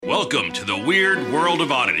Welcome to the weird world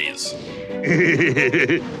of oddities.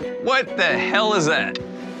 What the hell is that?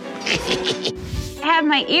 I have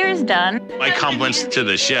my ears done. My compliments to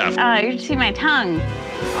the chef. You should see my tongue.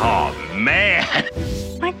 Oh, man.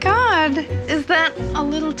 My God, is that a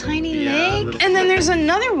little tiny leg? And then there's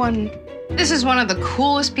another one. This is one of the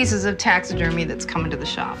coolest pieces of taxidermy that's coming to the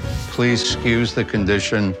shop. Please excuse the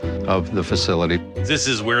condition of the facility. This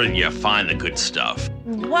is where you find the good stuff.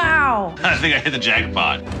 Wow. I think I hit the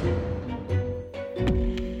jackpot.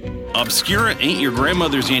 Obscura ain't your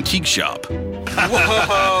grandmother's antique shop.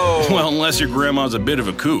 Whoa! Well, unless your grandma's a bit of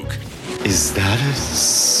a kook. Is that a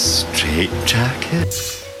straitjacket?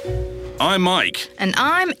 I'm Mike. And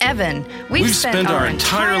I'm Evan. We've spent our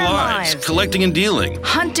entire lives collecting and dealing,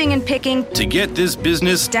 hunting and picking to get this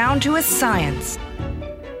business down to a science.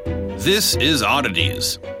 This is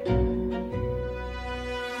Oddities.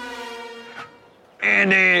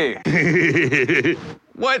 Andy!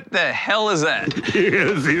 What the hell is that?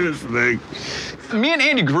 Yeah, see this thing. Me and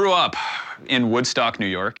Andy grew up in Woodstock, New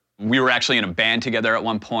York. We were actually in a band together at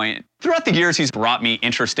one point. Throughout the years, he's brought me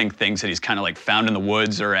interesting things that he's kind of like found in the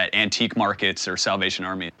woods or at antique markets or Salvation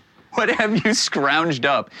Army. What have you scrounged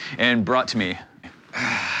up and brought to me?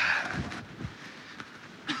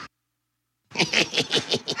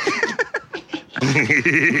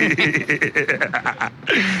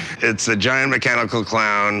 It's a giant mechanical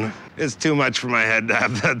clown. It's too much for my head to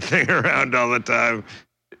have that thing around all the time.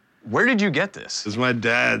 Where did you get this? It's my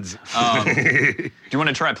dad's. Do you want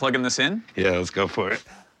to try plugging this in? Yeah, let's go for it.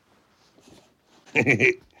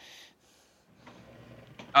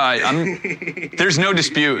 There's no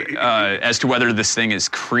dispute as to whether this thing is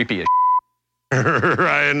creepy as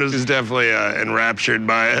Ryan was definitely enraptured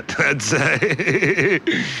by it, I'd say.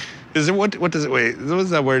 Is it, what does it, wait, what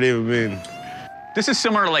does that word even mean? This is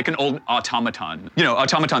similar to like an old automaton. You know,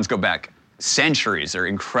 automatons go back centuries. They're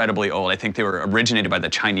incredibly old. I think they were originated by the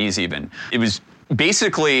Chinese even. It was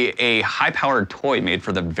basically a high-powered toy made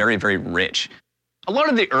for the very, very rich. A lot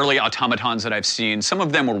of the early automatons that I've seen, some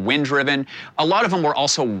of them were wind-driven. A lot of them were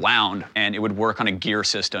also wound, and it would work on a gear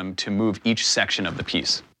system to move each section of the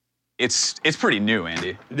piece. It's pretty new,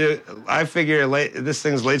 Andy. Dude, I figure this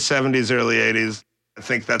thing's late 70s, early 80s. I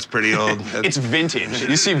think that's pretty old. It's vintage.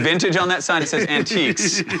 You see vintage on that sign, it says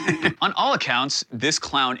antiques. On all accounts, this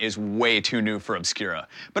clown is way too new for Obscura.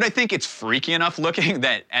 But I think it's freaky enough looking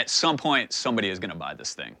that at some point, somebody is gonna buy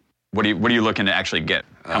this thing. What are you looking to actually get?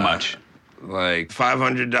 How much? Like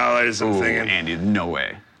 $500, I'm thinking. Andy, no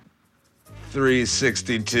way.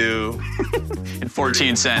 $362. And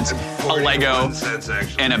 14 cents, a Lego,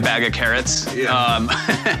 and a bag of carrots. Yeah.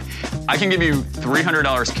 I can give you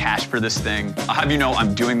 $300 cash for this thing. I'll have you know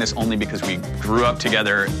I'm doing this only because we grew up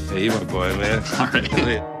together. Hey, you my boy, man. All right.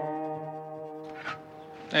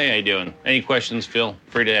 Hey, how you doing? Any questions, feel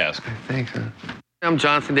free to ask. Thanks. I'm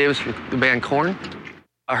Jonathan Davis from the band Korn.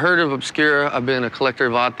 I heard of Obscura. I've been a collector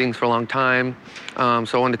of odd things for a long time, so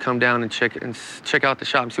I wanted to come down and check out the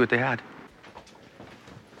shop and see what they had.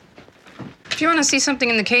 If you want to see something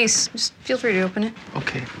in the case, just feel free to open it.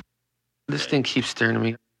 Okay. This thing keeps staring at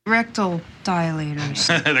me. Rectal dilators.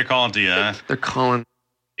 They're calling to you, huh? They're calling.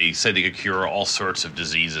 They said they could cure all sorts of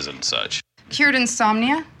diseases and such. Cured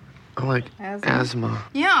insomnia? I like asthma.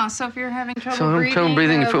 Yeah, so if you're having trouble So I'm breathing... trouble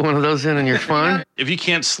breathing, you put one of those in and you're fine? If you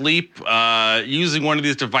can't sleep, using one of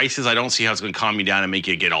these devices, I don't see how it's going to calm you down and make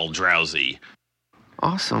you get all drowsy.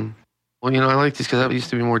 Awesome. Well, you know, I like these because I used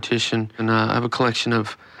to be a mortician, and I have a collection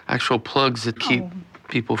of actual plugs that keep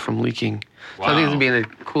people from leaking. Wow. So I think this would be a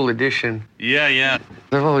cool addition. Yeah.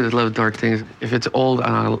 I've always loved dark things. If it's old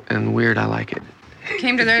and weird, I like it.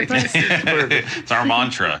 Came to the right place. It's our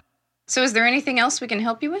mantra. So is there anything else we can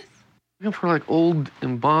help you with? Looking for like old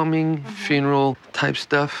embalming, funeral type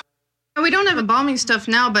stuff. We don't have embalming stuff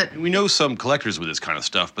now, but... We know some collectors with this kind of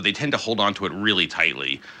stuff, but they tend to hold on to it really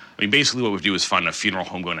tightly. I mean, basically what we do is find a funeral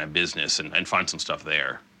home going out of business and find some stuff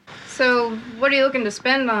there. So what are you looking to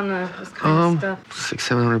spend on this kind of stuff?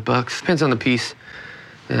 $600-700. Depends on the piece.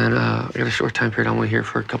 And I got a short time period. I'm only here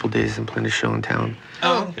for a couple days and plan to show in town.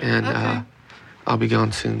 Oh, okay. And I'll be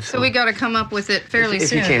gone soon. So we got to come up with it fairly if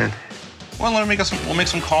soon. If you can. Well, we'll make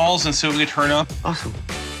some calls and see what we can turn up. Awesome.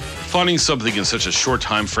 Finding something in such a short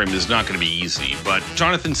time frame is not going to be easy, but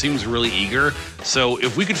Jonathan seems really eager. So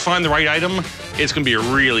if we could find the right item, it's going to be a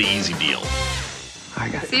really easy deal. I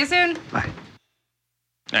got it. See you soon. Bye.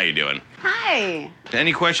 How you doing? Hi.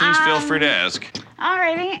 Any questions, feel free to ask.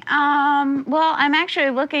 Alrighty. Well, I'm actually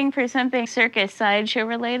looking for something circus sideshow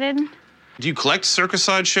related. Do you collect circus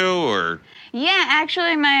sideshow or? Yeah,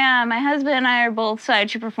 actually, my husband and I are both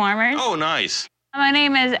sideshow performers. Oh, nice. My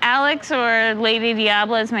name is Alex, or Lady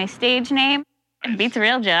Diabla is my stage name. It beats a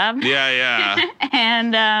real job. Yeah.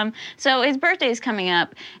 And so his birthday's coming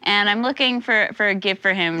up, and I'm looking for a gift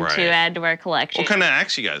for him Right. to add to our collection. What kind of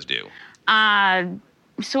acts you guys do?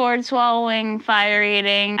 Sword swallowing, fire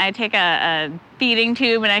eating. I take a feeding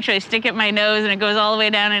tube and actually stick it in my nose, and it goes all the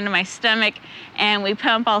way down into my stomach, and we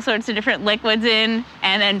pump all sorts of different liquids in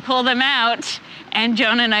and then pull them out, and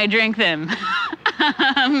Jonah and I drink them.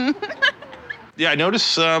 Yeah, I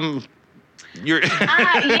notice you're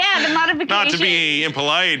Yeah, the modification. not to be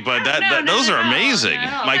impolite, but those are amazing.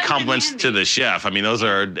 My compliments to the chef. I mean, those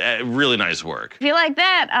are really nice work. If you like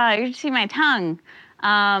that, you should see my tongue.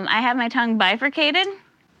 I have my tongue bifurcated.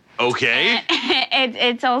 Okay.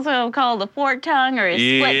 It's also called a fork tongue or a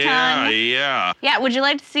split tongue. Yeah. Yeah, would you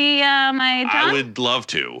like to see my tongue? I would love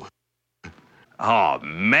to. Oh,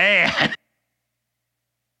 man.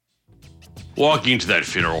 Walking into that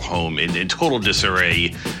funeral home in total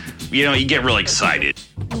disarray, you get really excited.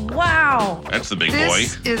 Wow. That's the big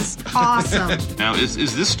This boy. is awesome. Now, is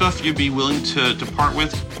this stuff you'd be willing to part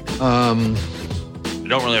with? We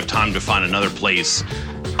don't really have time to find another place.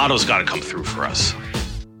 Otto's got to come through for us.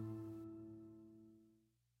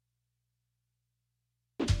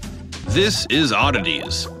 This is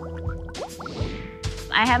Oddities.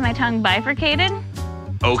 I have my tongue bifurcated.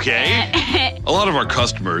 Okay. A lot of our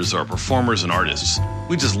customers are performers and artists.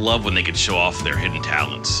 We just love when they can show off their hidden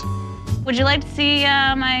talents. Would you like to see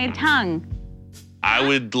my tongue? I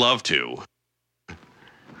would love to.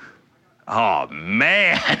 Oh,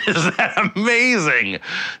 man, is that amazing?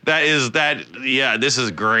 Yeah, this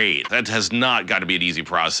is great. That has not got to be an easy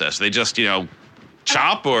process. They just,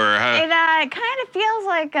 chop or... It kind of feels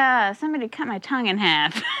like somebody cut my tongue in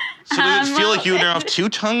half. So does it feel like you now have two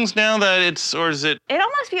tongues now or is it... It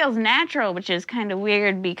almost feels natural, which is kind of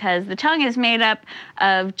weird because the tongue is made up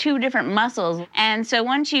of two different muscles. And so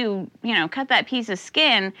once you cut that piece of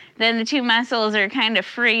skin, then the two muscles are kind of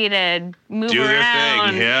free to move do around. their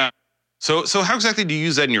thing, yeah. So how exactly do you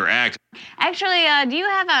use that in your act? Actually, do you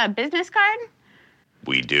have a business card?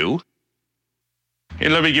 We do. Hey,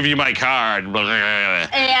 let me give you my card.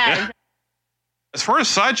 Yeah. As far as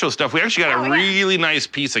sideshow stuff, we actually got a really nice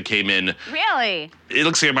piece that came in. Really? It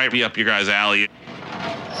looks like it might be up your guys' alley.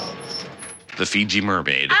 The Fiji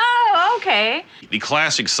Mermaid. Oh, okay. The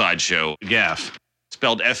classic sideshow gaff,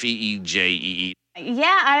 spelled Feejee.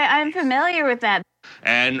 Yeah, I'm familiar with that.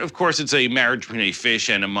 And of course, it's a marriage between a fish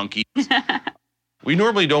and a monkey. We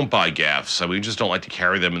normally don't buy gaffs, so we just don't like to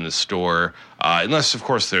carry them in the store, unless, of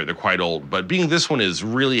course, they're quite old. But being this one is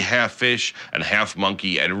really half fish and half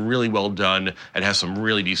monkey and really well done and has some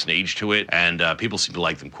really decent age to it, and people seem to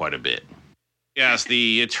like them quite a bit. Yes,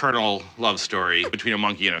 the eternal love story between a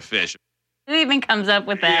monkey and a fish. Who even comes up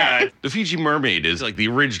with that? Yeah, the Fiji Mermaid is like the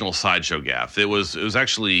original sideshow gaff. It was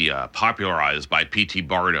actually popularized by P.T.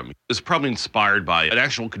 Barnum. It was probably inspired by an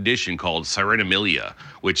actual condition called sirenomelia,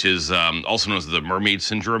 which is also known as the mermaid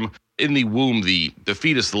syndrome. In the womb, the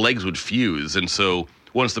fetus, the legs would fuse, and so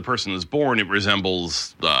once the person is born, it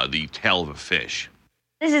resembles the tail of a fish.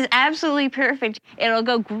 This is absolutely perfect. It'll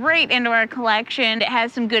go great into our collection. It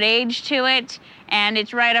has some good age to it, and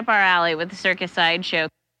it's right up our alley with the circus sideshow.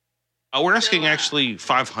 We're asking actually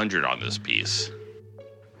 $500 on this piece.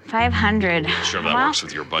 500. Not sure if that works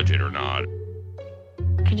with your budget or not.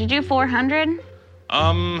 Could you do 400?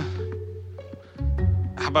 How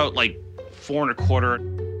about like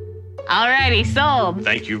 4.25? Alrighty, sold.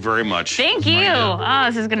 Thank you very much. Thank you. Oh,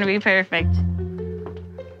 this is going to be perfect.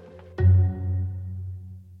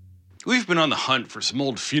 We've been on the hunt for some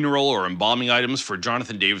old funeral or embalming items for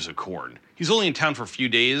Jonathan Davis of Corn. He's only in town for a few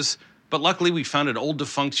days, but luckily we found an old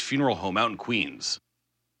defunct funeral home out in Queens.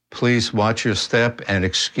 Please watch your step and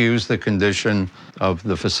excuse the condition of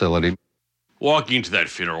the facility. Walking into that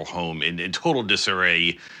funeral home in total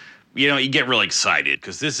disarray, you get really excited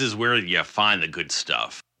because this is where you find the good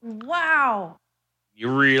stuff. Wow. You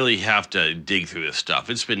really have to dig through this stuff.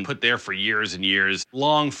 It's been put there for years and years,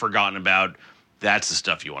 long forgotten about. That's the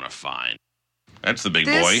stuff you want to find. That's the big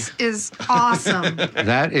boy. This is awesome.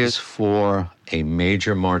 That is for a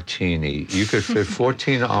major martini. You could fit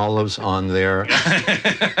 14 olives on there.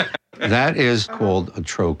 That is called a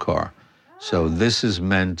trocar. So this is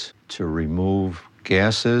meant to remove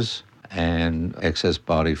gases and excess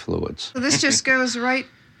body fluids. So this just goes right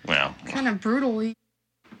Well, kind of brutally.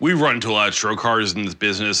 we run into a lot of trocars in this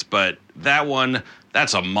business, but that one,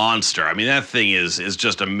 that's a monster. I mean, that thing is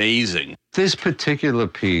just amazing. This particular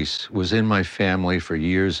piece was in my family for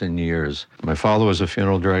years and years. My father was a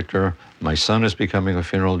funeral director. My son is becoming a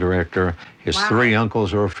funeral director. His three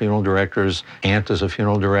uncles are funeral directors. Aunt is a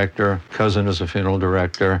funeral director. Cousin is a funeral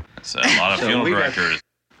director. It's a lot of funeral directors.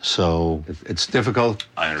 So it's difficult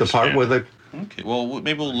I to part understand. with it, Okay. Well,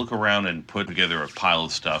 maybe we'll look around and put together a pile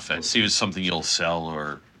of stuff and see if it's something you'll sell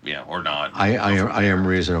or not. I am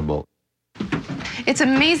reasonable. It's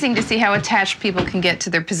amazing to see how attached people can get to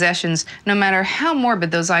their possessions, no matter how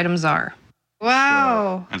morbid those items are.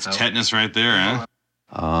 Wow. That's tetanus right there,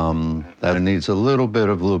 huh? That needs a little bit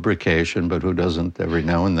of lubrication, but who doesn't every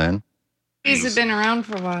now and then? These have been around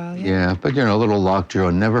for a while. Yeah, but a little lockjaw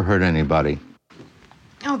never hurt anybody.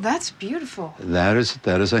 Oh, that's beautiful. That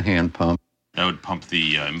is a hand pump. That would pump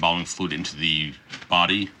the embalming fluid into the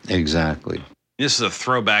body. Exactly. This is a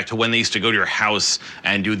throwback to when they used to go to your house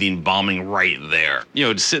and do the embalming right there.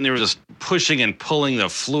 Sitting there just pushing and pulling the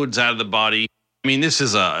fluids out of the body. I mean, this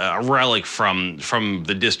is a relic from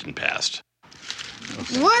the distant past.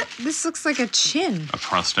 Okay. What? This looks like a chin. A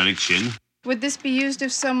prosthetic chin? Would this be used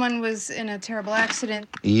if someone was in a terrible accident?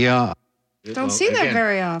 Yeah. Don't see that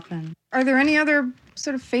very often. Are there any other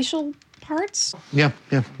sort of facial parts? Yeah,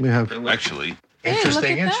 we have. Actually.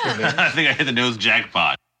 Interesting instrument. I think I hit the nose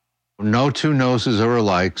jackpot. No two noses are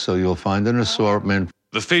alike, so you'll find an assortment.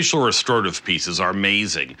 The facial restorative pieces are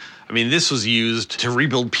amazing. I mean, this was used to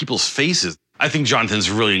rebuild people's faces. I think Jonathan's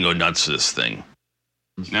really gonna go nuts for this thing.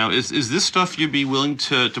 Now, is this stuff you'd be willing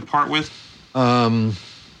to part with?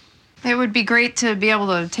 It would be great to be able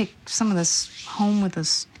to take some of this home with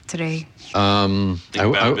us today. Think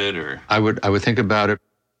about it, or I would think about it.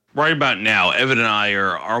 Right about now, Evan and I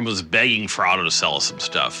are almost begging for Otto to sell us some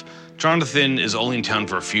stuff. Jonathan is only in town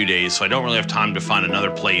for a few days, so I don't really have time to find another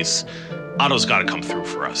place. Otto's got to come through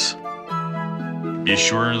for us. You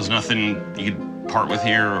sure there's nothing you could part with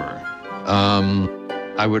here, or?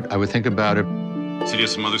 I would think about it. So you have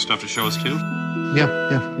some other stuff to show us too?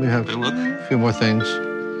 Yeah, we have a few more things.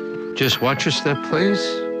 Just watch your step, please.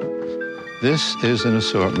 This is an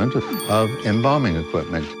assortment of embalming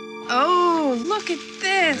equipment. Oh, look at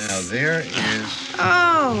this. Now there is...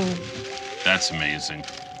 Oh. That's amazing.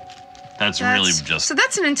 That's really just... So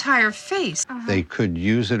that's an entire face. They could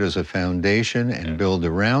use it as a foundation and build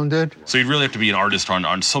around it. So you'd really have to be an artist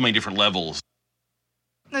on so many different levels.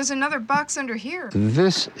 There's another box under here.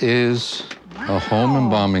 This is a home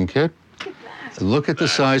embalming kit. Look at the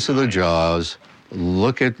size of the jaws.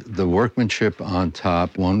 Look at the workmanship on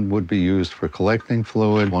top. One would be used for collecting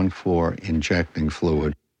fluid, one for injecting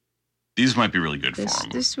fluid. These might be really good for them.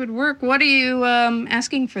 This would work. What are you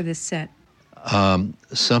asking for this set?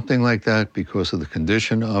 Something like that, because of the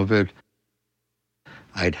condition of it,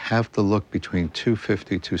 I'd have to look between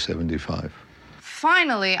 $250, $275.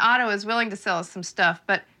 Finally, Otto is willing to sell us some stuff,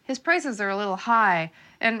 but his prices are a little high.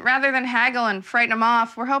 And rather than haggle and frighten him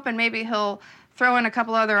off, we're hoping maybe he'll throw in a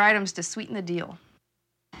couple other items to sweeten the deal.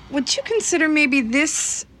 Would you consider maybe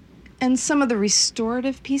this and some of the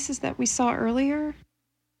restorative pieces that we saw earlier?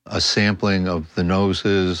 A sampling of the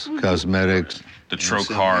noses, cosmetics. The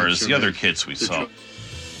trocars, the other kits we saw.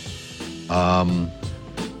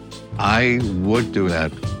 I would do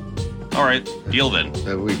that. All right, deal then.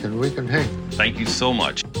 We can, hey. Thank you so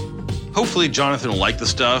much. Hopefully Jonathan will like the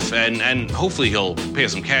stuff, and hopefully he'll pay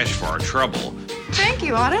us some cash for our trouble. Thank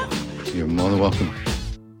you, Otto. You're more than welcome.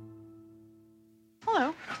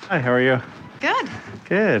 Hello. Hi, how are you? Good.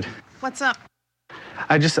 Good. What's up?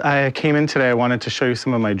 I came in today. I wanted to show you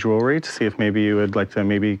some of my jewelry to see if maybe you would like to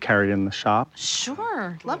maybe carry it in the shop.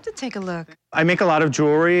 Sure. Love to take a look. I make a lot of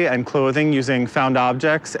jewelry and clothing using found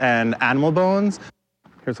objects and animal bones.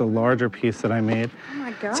 Here's a larger piece that I made. Oh,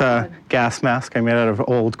 my God. It's a gas mask I made out of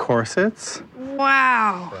old corsets.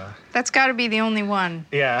 Wow. That's got to be the only one.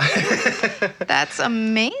 Yeah. That's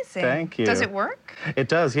amazing. Thank you. Does it work? It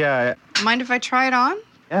does, yeah. Mind if I try it on?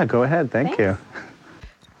 Yeah, go ahead. Thank you.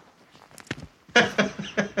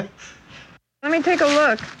 Let me take a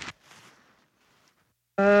look.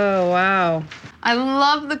 Oh, wow. I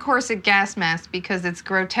love the corset gas mask because it's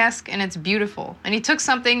grotesque and it's beautiful. And he took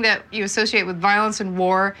something that you associate with violence and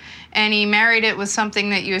war, and he married it with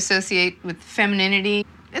something that you associate with femininity.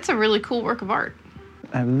 It's a really cool work of art.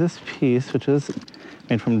 I have this piece, which is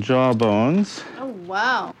made from jawbones. Oh,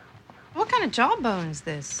 wow. What kind of jawbone is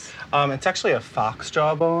this? It's actually a fox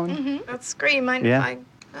jawbone. Mm-hmm. That's great. You mind if I...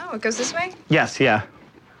 Oh, it goes this way? Yes, yeah.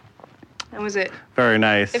 How was it? Very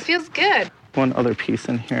nice. It feels good. One other piece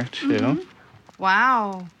in here, too. Mm-hmm.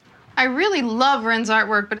 Wow. I really love Ren's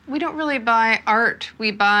artwork, but we don't really buy art.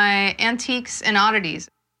 We buy antiques and oddities.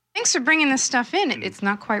 Thanks for bringing this stuff in. It's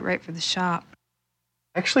not quite right for the shop.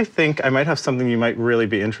 I actually think I might have something you might really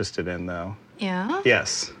be interested in, though. Yeah?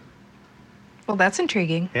 Yes. Well, that's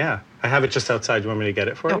intriguing. Yeah. I have it just outside. Do you want me to get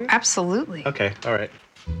it for you? Oh, absolutely. Okay, all right.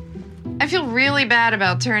 I feel really bad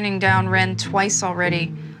about turning down Ren twice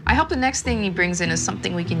already. I hope the next thing he brings in is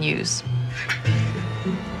something we can use.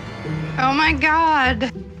 Oh my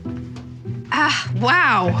God.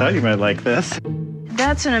 Wow. I thought you might like this.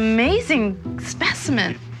 That's an amazing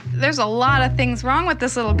specimen. There's a lot of things wrong with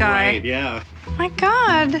this little guy. Right, yeah. My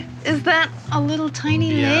God, is that a little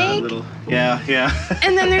tiny leg? Yeah.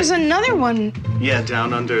 And then there's another one. Yeah,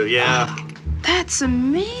 down under, yeah. That's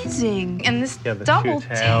amazing. And this Yeah, the double two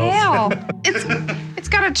tails. tail. It's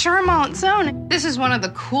got a charm all its own. This is one of the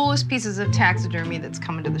coolest pieces of taxidermy that's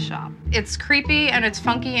coming to the shop. It's creepy and it's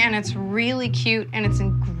funky and it's really cute and it's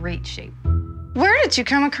in great shape. Where did you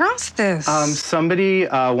come across this? Somebody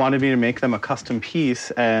wanted me to make them a custom piece,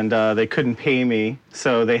 and they couldn't pay me,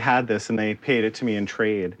 so they had this, and they paid it to me in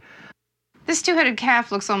trade. This two-headed calf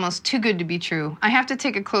looks almost too good to be true. I have to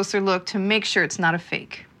take a closer look to make sure it's not a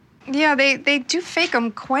fake. Yeah, they do fake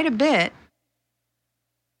them quite a bit.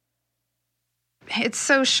 It's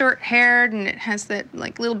so short-haired, and it has that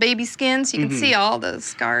like little baby skin, so you can see all the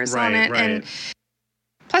scars on it. Right. And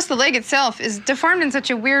plus, the leg itself is deformed in such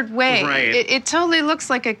a weird way. Right. It totally looks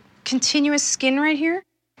like a continuous skin right here.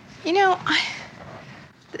 You know,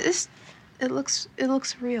 it looks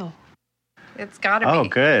real. It's gotta be. Oh,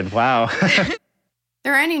 good. Wow.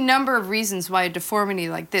 There are any number of reasons why a deformity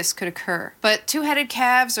like this could occur, but two-headed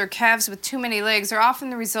calves or calves with too many legs are often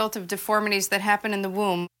the result of deformities that happen in the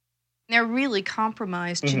womb. They're really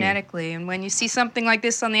compromised genetically, and when you see something like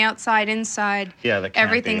this on the outside, inside, that can't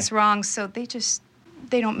everything's be. wrong, so they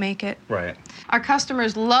don't make it. Right. Our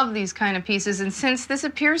customers love these kind of pieces, and since this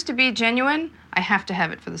appears to be genuine, I have to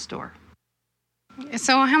have it for the store.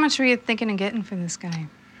 So how much were you thinking of getting for this guy?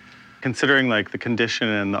 Considering like the condition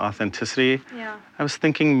and the authenticity, Yeah. I was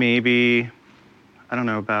thinking maybe, I don't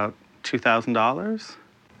know, about $2,000.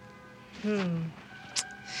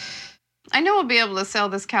 I know we'll be able to sell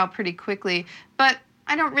this cow pretty quickly, but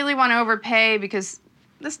I don't really want to overpay because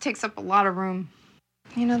this takes up a lot of room.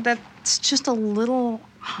 You know, that's just a little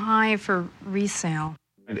high for resale.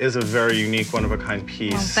 It is a very unique, one-of-a-kind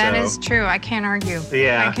piece. Well, that is true. I can't argue.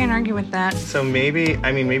 Yeah. I can't argue with that. So maybe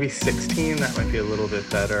 16, that might be a little bit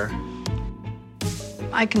better.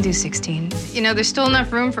 I can do 16. You know, there's still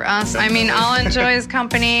enough room for us. I mean, I'll enjoy his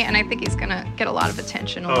company, and I think he's gonna get a lot of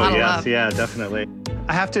attention, a lot of love. Yeah, definitely.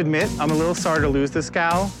 I have to admit, I'm a little sorry to lose this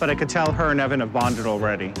gal, but I could tell her and Evan have bonded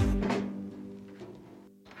already.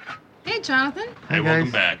 Hey, Jonathan. Hey,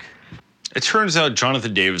 welcome back. It turns out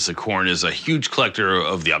Jonathan Davis of Corn is a huge collector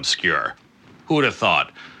of the obscure. Who would have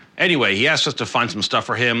thought? Anyway, he asked us to find some stuff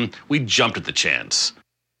for him. We jumped at the chance.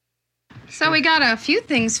 So we got a few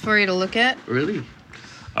things for you to look at. Really?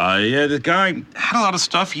 Yeah, the guy had a lot of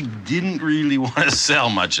stuff. He didn't really want to sell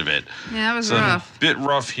much of it. Yeah, it was So rough. a bit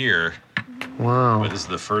rough here. Wow. But this is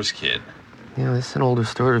the first kit. Yeah, this is an old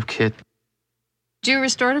restorative kit. Do you do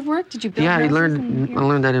restorative work? Did you build Yeah, I houses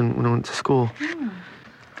learned that when I went to school.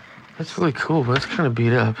 That's really cool, but it's kind of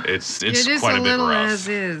beat up. It's It is quite a a bit little rough. as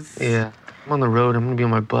is. Yeah. I'm on the road. I'm going to be on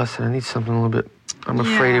my bus, and I need something a little bit... I'm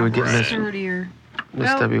afraid it would get messed sturdier.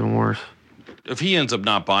 up even worse. If he ends up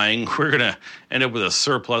not buying, we're going to end up with a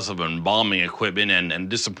surplus of embalming equipment and a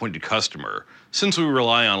disappointed customer. Since we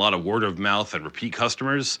rely on a lot of word of mouth and repeat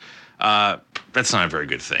customers, that's not a very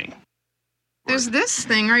good thing. There's this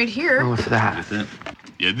thing right here. What's that?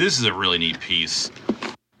 Yeah, this is a really neat piece.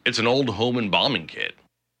 It's an old home embalming kit.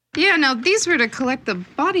 Yeah, now these were to collect the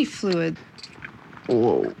body fluid.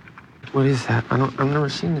 Whoa. What is that? I've never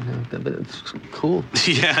seen anything like that, but it's cool.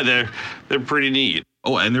 Yeah, they're pretty neat.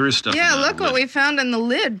 Oh, and there is stuff. Yeah, in the look what lid. we found in the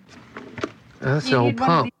lid. That's You an old need one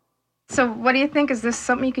of pump. So what do you think? Is this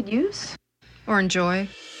something you could use? Or enjoy?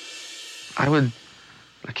 I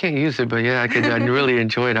can't use it, but yeah, I'd really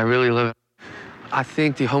enjoy it. I really love it. I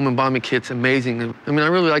think the home embalming kit's amazing. I mean, I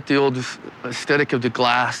really like the old aesthetic of the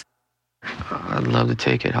glass. I'd love to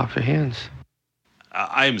take it off your hands.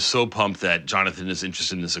 I am so pumped that Jonathan is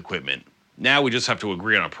interested in this equipment. Now we just have to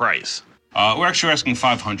agree on a price. We're actually asking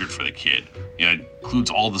 $500 for the kit. Yeah, it includes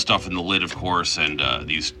all the stuff in the lid, of course, and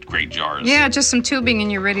these great jars. Yeah, just some tubing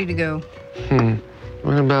and you're ready to go.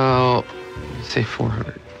 What about, let's say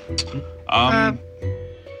 400?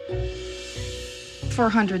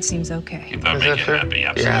 400 seems okay. If that Is make that you fair? happy, Yeah,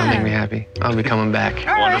 absolutely. that'll make me happy. I'll be coming back.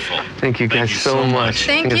 Wonderful. Thank you guys you so much.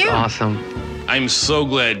 Thank I think you. It's awesome. I'm so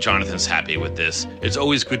glad Jonathan's happy with this. It's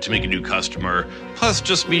always good to make a new customer. Plus,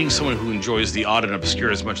 just meeting someone who enjoys the odd and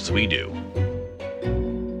obscure as much as we do.